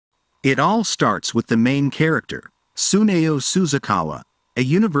It all starts with the main character, Tsuneo Suzukawa, a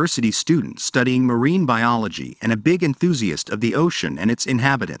university student studying marine biology and a big enthusiast of the ocean and its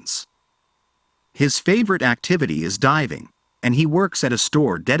inhabitants. His favorite activity is diving, and he works at a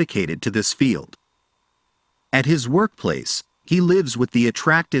store dedicated to this field. At his workplace, he lives with the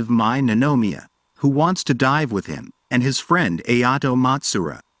attractive Mai Nanomiya, who wants to dive with him, and his friend Ayato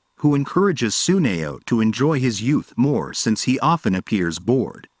Matsura, who encourages Tsuneo to enjoy his youth more since he often appears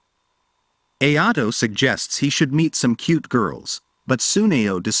bored. Ayato suggests he should meet some cute girls, but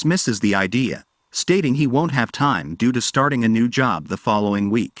Tsuneo dismisses the idea, stating he won't have time due to starting a new job the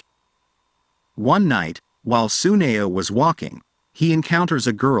following week. One night, while Tsuneo was walking, he encounters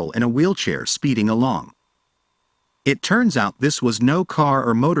a girl in a wheelchair speeding along. It turns out this was no car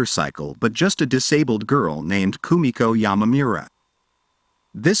or motorcycle but just a disabled girl named Kumiko Yamamura.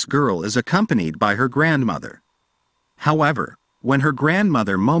 This girl is accompanied by her grandmother. However, when her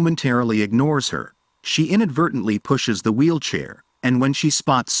grandmother momentarily ignores her, she inadvertently pushes the wheelchair, and when she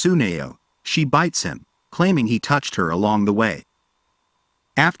spots Tsuneo, she bites him, claiming he touched her along the way.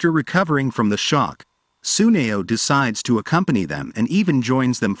 After recovering from the shock, Tsuneo decides to accompany them and even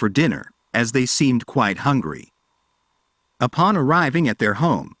joins them for dinner, as they seemed quite hungry. Upon arriving at their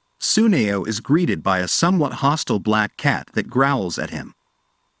home, Tsuneo is greeted by a somewhat hostile black cat that growls at him.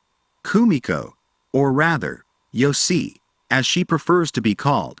 Kumiko, or rather, Josee, as she prefers to be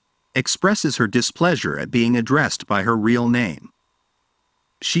called, expresses her displeasure at being addressed by her real name.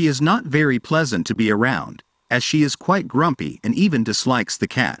 She is not very pleasant to be around, as she is quite grumpy and even dislikes the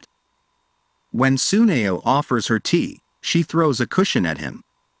cat. When Tsuneo offers her tea, she throws a cushion at him.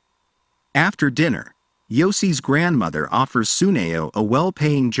 After dinner, Josee's grandmother offers Tsuneo a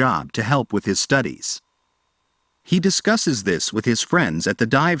well-paying job to help with his studies. He discusses this with his friends at the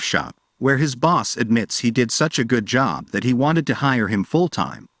dive shop, where his boss admits he did such a good job that he wanted to hire him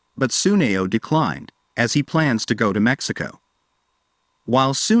full-time, but Tsuneo declined, as he plans to go to Mexico.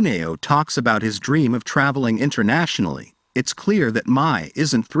 While Tsuneo talks about his dream of traveling internationally, it's clear that Mai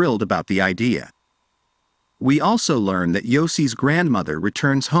isn't thrilled about the idea. We also learn that Josee's grandmother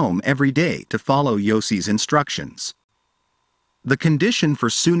returns home every day to follow Josee's instructions. The condition for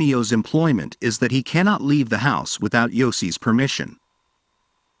Tsuneo's employment is that he cannot leave the house without Josee's permission.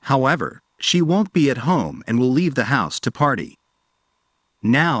 However, she won't be at home and will leave the house to party.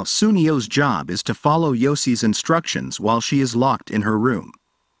 Now Tsuneo's job is to follow Josee's instructions while she is locked in her room.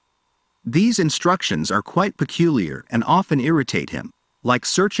 These instructions are quite peculiar and often irritate him, like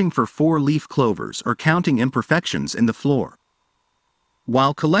searching for 4-leaf clovers or counting imperfections in the floor.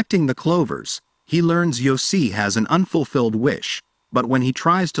 While collecting the clovers, he learns Josee has an unfulfilled wish, but when he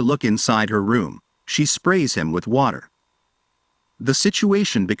tries to look inside her room, she sprays him with water. The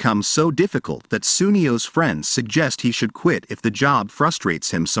situation becomes so difficult that Tsuneo's friends suggest he should quit if the job frustrates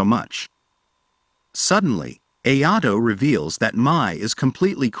him so much. Suddenly, Ayato reveals that Mai is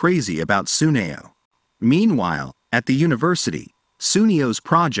completely crazy about Tsuneo. Meanwhile, at the university, Tsuneo's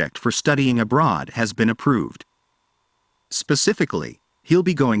project for studying abroad has been approved. Specifically, he'll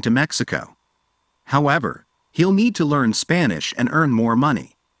be going to Mexico. However, he'll need to learn Spanish and earn more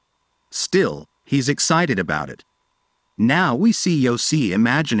money. Still, he's excited about it. Now we see Josee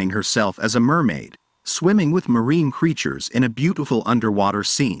imagining herself as a mermaid, swimming with marine creatures in a beautiful underwater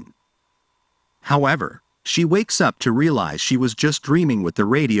scene. However, she wakes up to realize she was just dreaming with the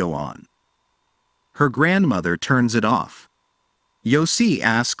radio on. Her grandmother turns it off. Josee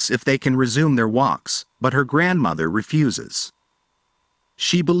asks if they can resume their walks, but her grandmother refuses.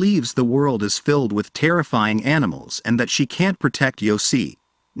 She believes the world is filled with terrifying animals and that she can't protect Josee,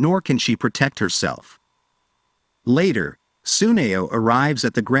 nor can she protect herself. Later, Tsuneo arrives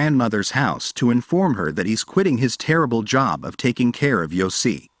at the grandmother's house to inform her that he's quitting his terrible job of taking care of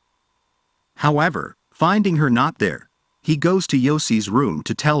Josee. However, finding her not there, he goes to Josee's room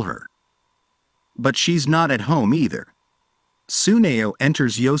to tell her. But she's not at home either. Tsuneo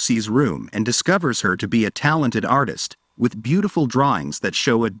enters Josee's room and discovers her to be a talented artist, with beautiful drawings that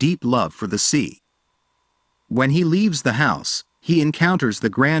show a deep love for the sea. When he leaves the house, he encounters the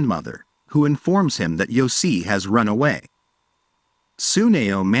grandmother, who informs him that Josee has run away.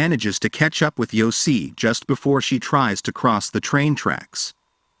 Tsuneo manages to catch up with Josee just before she tries to cross the train tracks.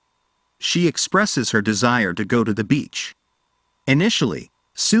 She expresses her desire to go to the beach. Initially,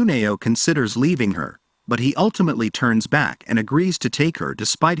 Tsuneo considers leaving her, but he ultimately turns back and agrees to take her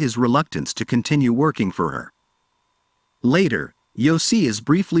despite his reluctance to continue working for her. Later, Josee is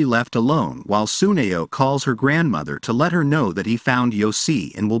briefly left alone while Tsuneo calls her grandmother to let her know that he found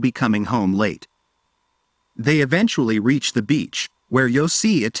Josee and will be coming home late. They eventually reach the beach, where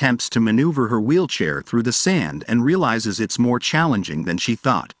Josee attempts to maneuver her wheelchair through the sand and realizes it's more challenging than she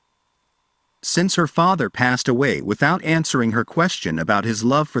thought. Since her father passed away without answering her question about his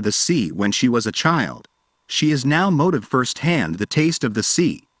love for the sea when she was a child, she is now motive firsthand the taste of the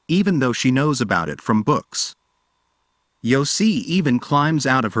sea, even though she knows about it from books. Josee even climbs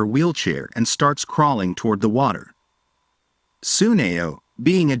out of her wheelchair and starts crawling toward the water. Tsuneo,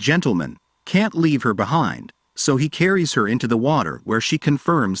 being a gentleman, can't leave her behind, so he carries her into the water where she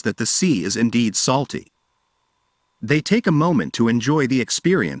confirms that the sea is indeed salty. They take a moment to enjoy the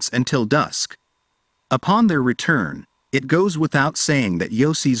experience until dusk. Upon their return, it goes without saying that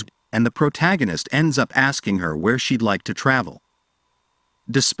Josee's and the protagonist ends up asking her where she'd like to travel.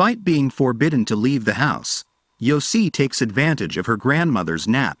 Despite being forbidden to leave the house, Josee takes advantage of her grandmother's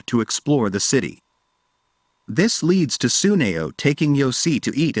nap to explore the city. This leads to Tsuneo taking Josee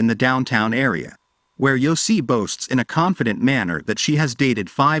to eat in the downtown area, where Josee boasts in a confident manner that she has dated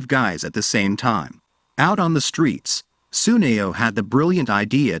 5 guys at the same time. Out on the streets, Tsuneo had the brilliant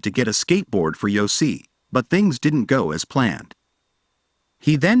idea to get a skateboard for Josee, but things didn't go as planned.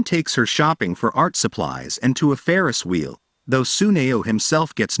 He then takes her shopping for art supplies and to a Ferris wheel, though Tsuneo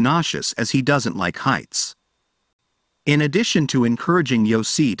himself gets nauseous as he doesn't like heights. In addition to encouraging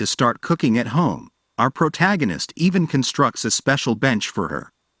Josee to start cooking at home, our protagonist even constructs a special bench for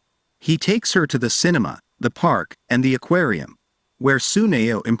her. He takes her to the cinema, the park, and the aquarium, where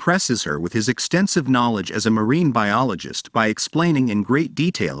Tsuneo impresses her with his extensive knowledge as a marine biologist by explaining in great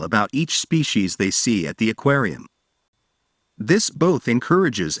detail about each species they see at the aquarium. This both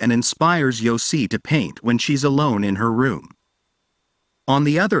encourages and inspires Josee to paint when she's alone in her room. On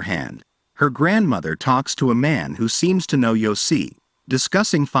the other hand, her grandmother talks to a man who seems to know Josee,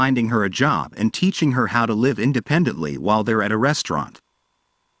 discussing finding her a job and teaching her how to live independently while they're at a restaurant.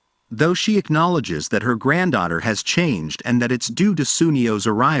 Though she acknowledges that her granddaughter has changed and that it's due to Tsuneo's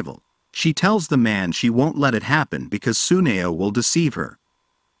arrival, she tells the man she won't let it happen because Tsuneo will deceive her.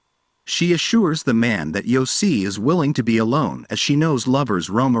 She assures the man that Josee is willing to be alone as she knows lovers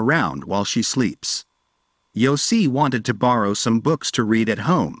roam around while she sleeps. Josee wanted to borrow some books to read at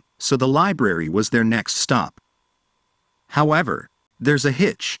home, so the library was their next stop. However, there's a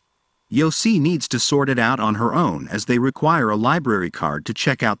hitch. Josee needs to sort it out on her own as they require a library card to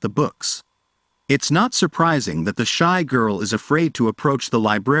check out the books. It's not surprising that the shy girl is afraid to approach the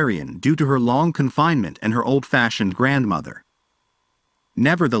librarian due to her long confinement and her old-fashioned grandmother.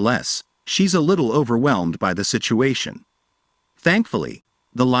 Nevertheless, she's a little overwhelmed by the situation. Thankfully,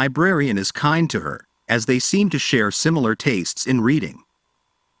 the librarian is kind to her, as they seem to share similar tastes in reading.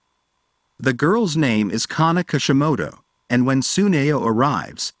 The girl's name is Kana Kishimoto, and when Tsuneo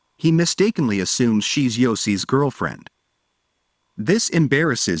arrives, he mistakenly assumes she's Josee's girlfriend. This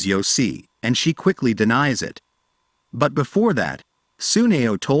embarrasses Josee, and she quickly denies it. But before that,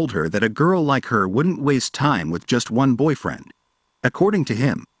 Tsuneo told her that a girl like her wouldn't waste time with just one boyfriend. According to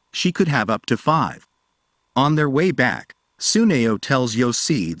him, she could have up to 5. On their way back, Tsuneo tells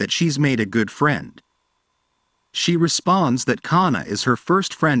Josee that she's made a good friend. She responds that Kana is her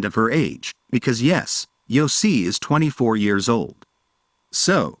first friend of her age, because yes, Josee is 24 years old.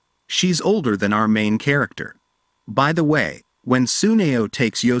 So, she's older than our main character. By the way, when Tsuneo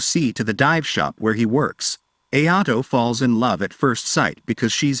takes Josee to the dive shop where he works, Ayato falls in love at first sight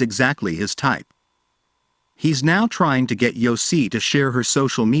because she's exactly his type. He's now trying to get Josee to share her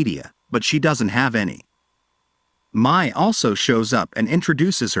social media, but she doesn't have any. Mai also shows up and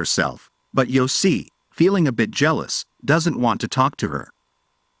introduces herself, but Josee, feeling a bit jealous, doesn't want to talk to her.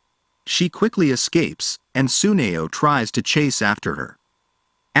 She quickly escapes, and Tsuneo tries to chase after her.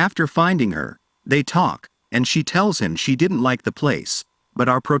 After finding her, they talk, and she tells him she didn't like the place, but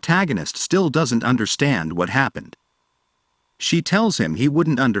our protagonist still doesn't understand what happened. She tells him he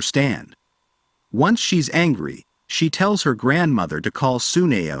wouldn't understand. Once she's angry, she tells her grandmother to call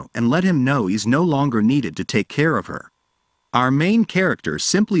Tsuneo and let him know he's no longer needed to take care of her. Our main character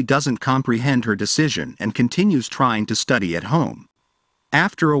simply doesn't comprehend her decision and continues trying to study at home.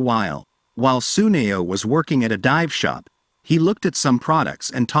 After a while Tsuneo was working at a dive shop, he looked at some products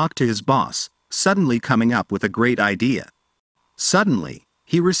and talked to his boss, suddenly coming up with a great idea. Suddenly,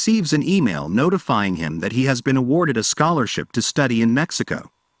 he receives an email notifying him that he has been awarded a scholarship to study in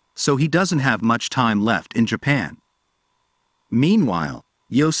Mexico, so he doesn't have much time left in Japan. Meanwhile,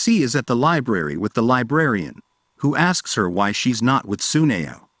 Josee is at the library with the librarian, who asks her why she's not with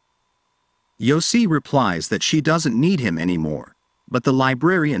Tsuneo. Josee replies that she doesn't need him anymore, but the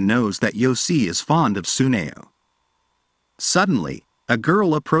librarian knows that Josee is fond of Tsuneo. Suddenly, a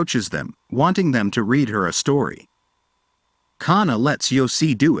girl approaches them, wanting them to read her a story. Kana lets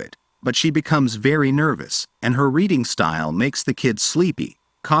Josee do it, but she becomes very nervous, and her reading style makes the kids sleepy,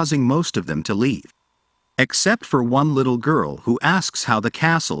 causing most of them to leave. except for one little girl who asks how the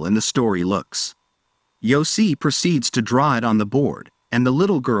castle in the story looks. Josee proceeds to draw it on the board, and the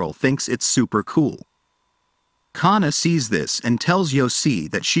little girl thinks it's super cool. Kana sees this and tells Josee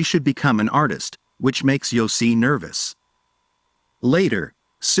that she should become an artist, which makes Josee nervous. Later,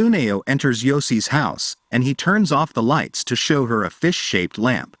 Tsuneo enters Josee's house, and he turns off the lights to show her a fish-shaped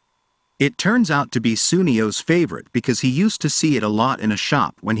lamp. It turns out to be Tsuneo's favorite because he used to see it a lot in a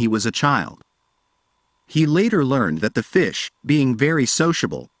shop when he was a child. He later learned that the fish, being very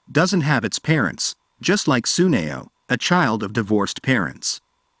sociable, doesn't have its parents, just like Tsuneo, a child of divorced parents.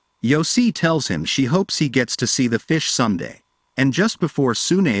 Josee tells him she hopes he gets to see the fish someday, and just before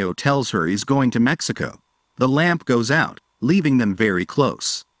Tsuneo tells her he's going to Mexico, the lamp goes out, leaving them very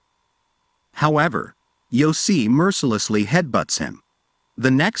close. However, Josee mercilessly headbutts him.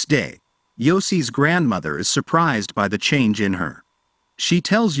 The next day, Josee's grandmother is surprised by the change in her. She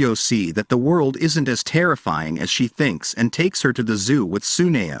tells Josee that the world isn't as terrifying as she thinks and takes her to the zoo with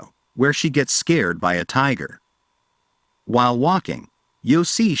Tsuneo, where she gets scared by a tiger. While walking,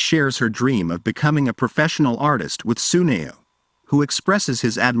 Josee shares her dream of becoming a professional artist with Tsuneo, who expresses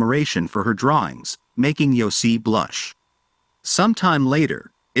his admiration for her drawings, making Josee blush. Sometime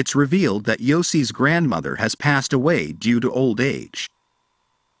later, it's revealed that Josee's grandmother has passed away due to old age.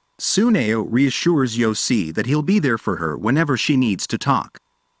 Tsuneo reassures Josee that he'll be there for her whenever she needs to talk.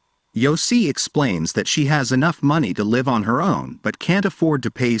 Josee explains that she has enough money to live on her own but can't afford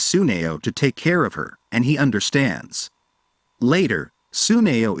to pay Tsuneo to take care of her, and he understands. Later,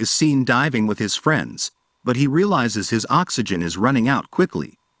 Tsuneo is seen diving with his friends, but he realizes his oxygen is running out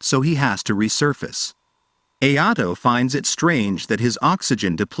quickly, so he has to resurface. Ayato finds it strange that his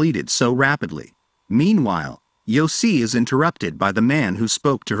oxygen depleted so rapidly. Meanwhile, Josee is interrupted by the man who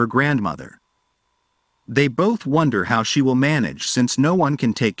spoke to her grandmother. They both wonder how she will manage since no one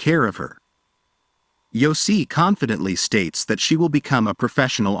can take care of her. Josee confidently states that she will become a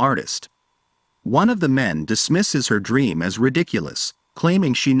professional artist. One of the men dismisses her dream as ridiculous,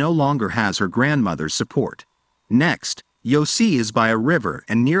 claiming she no longer has her grandmother's support. Next, Josee is by a river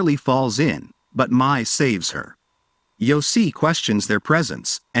and nearly falls in, but Mai saves her. Josee questions their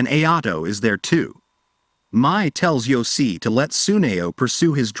presence, and Ayato is there too. Mai tells Josee to let Tsuneo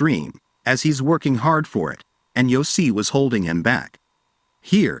pursue his dream, as he's working hard for it, and Josee was holding him back.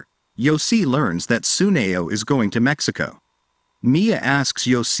 Here, Josee learns that Tsuneo is going to Mexico. Mia asks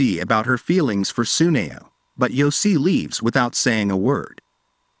Josee about her feelings for Tsuneo, but Josee leaves without saying a word.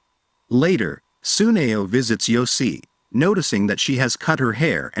 Later, Tsuneo visits Josee, noticing that she has cut her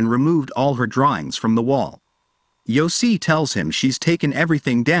hair and removed all her drawings from the wall. Josee tells him she's taken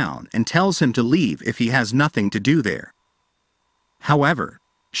everything down and tells him to leave if he has nothing to do there. However,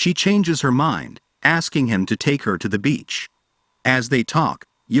 she changes her mind, asking him to take her to the beach. As they talk,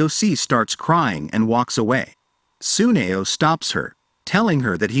 Josee starts crying and walks away. Tsuneo stops her, telling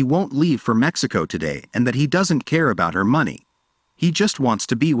her that he won't leave for Mexico today and that he doesn't care about her money. He just wants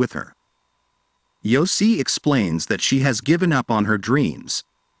to be with her. Josee explains that she has given up on her dreams,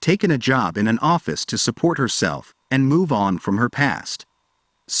 taken a job in an office to support herself, and move on from her past.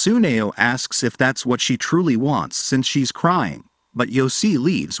 Tsuneo asks if that's what she truly wants since she's crying, but Josee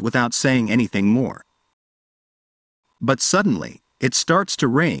leaves without saying anything more. But suddenly, it starts to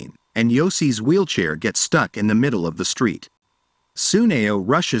rain, and Josee's wheelchair gets stuck in the middle of the street. Tsuneo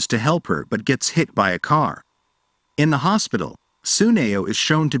rushes to help her but gets hit by a car. In the hospital, Tsuneo is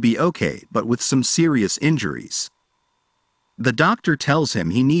shown to be okay but with some serious injuries. The doctor tells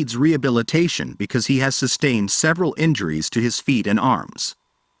him he needs rehabilitation because he has sustained several injuries to his feet and arms.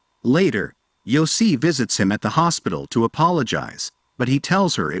 Later, Josee visits him at the hospital to apologize, but he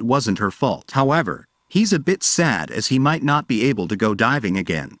tells her it wasn't her fault. However, he's a bit sad as he might not be able to go diving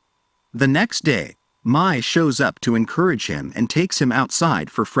again. The next day, Mai shows up to encourage him and takes him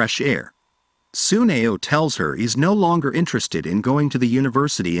outside for fresh air. Tsuneo tells her he's no longer interested in going to the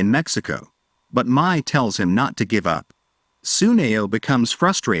university in Mexico, but Mai tells him not to give up. Tsuneo becomes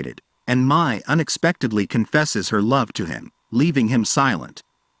frustrated, and Mai unexpectedly confesses her love to him, leaving him silent.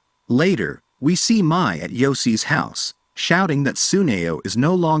 Later, we see Mai at Josee's house, shouting that Tsuneo is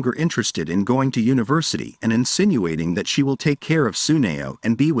no longer interested in going to university and insinuating that she will take care of Tsuneo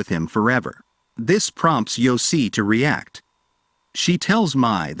and be with him forever. This prompts Josee to react. She tells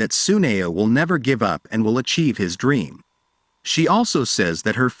Mai that Tsuneo will never give up and will achieve his dream. She also says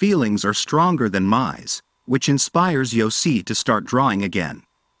that her feelings are stronger than Mai's, which inspires Josee to start drawing again.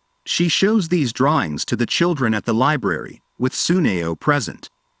 She shows these drawings to the children at the library, with Tsuneo present.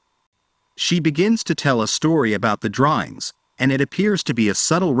 She begins to tell a story about the drawings, and it appears to be a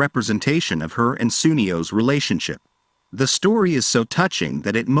subtle representation of her and Tsuneo's relationship. The story is so touching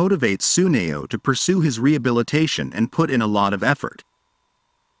that it motivates Tsuneo to pursue his rehabilitation and put in a lot of effort.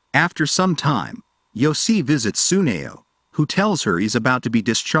 After some time, Josee visits Tsuneo, who tells her he's about to be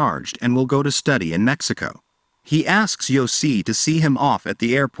discharged and will go to study in Mexico. He asks Josee to see him off at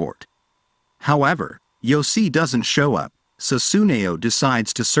the airport. However, Josee doesn't show up, so Tsuneo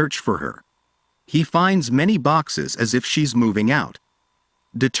decides to search for her. He finds many boxes as if she's moving out.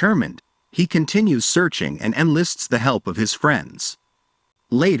 Determined, he continues searching and enlists the help of his friends.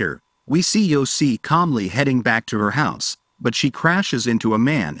 Later, we see Josee calmly heading back to her house, but she crashes into a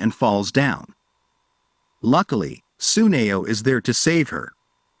man and falls down. Luckily, Tsuneo is there to save her.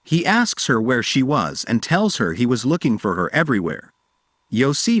 He asks her where she was and tells her he was looking for her everywhere.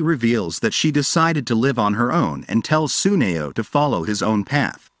 Josee reveals that she decided to live on her own and tells Tsuneo to follow his own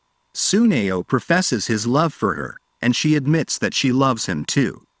path. Tsuneo professes his love for her, and she admits that she loves him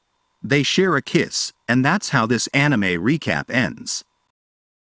too. They share a kiss, and that's how this anime recap ends.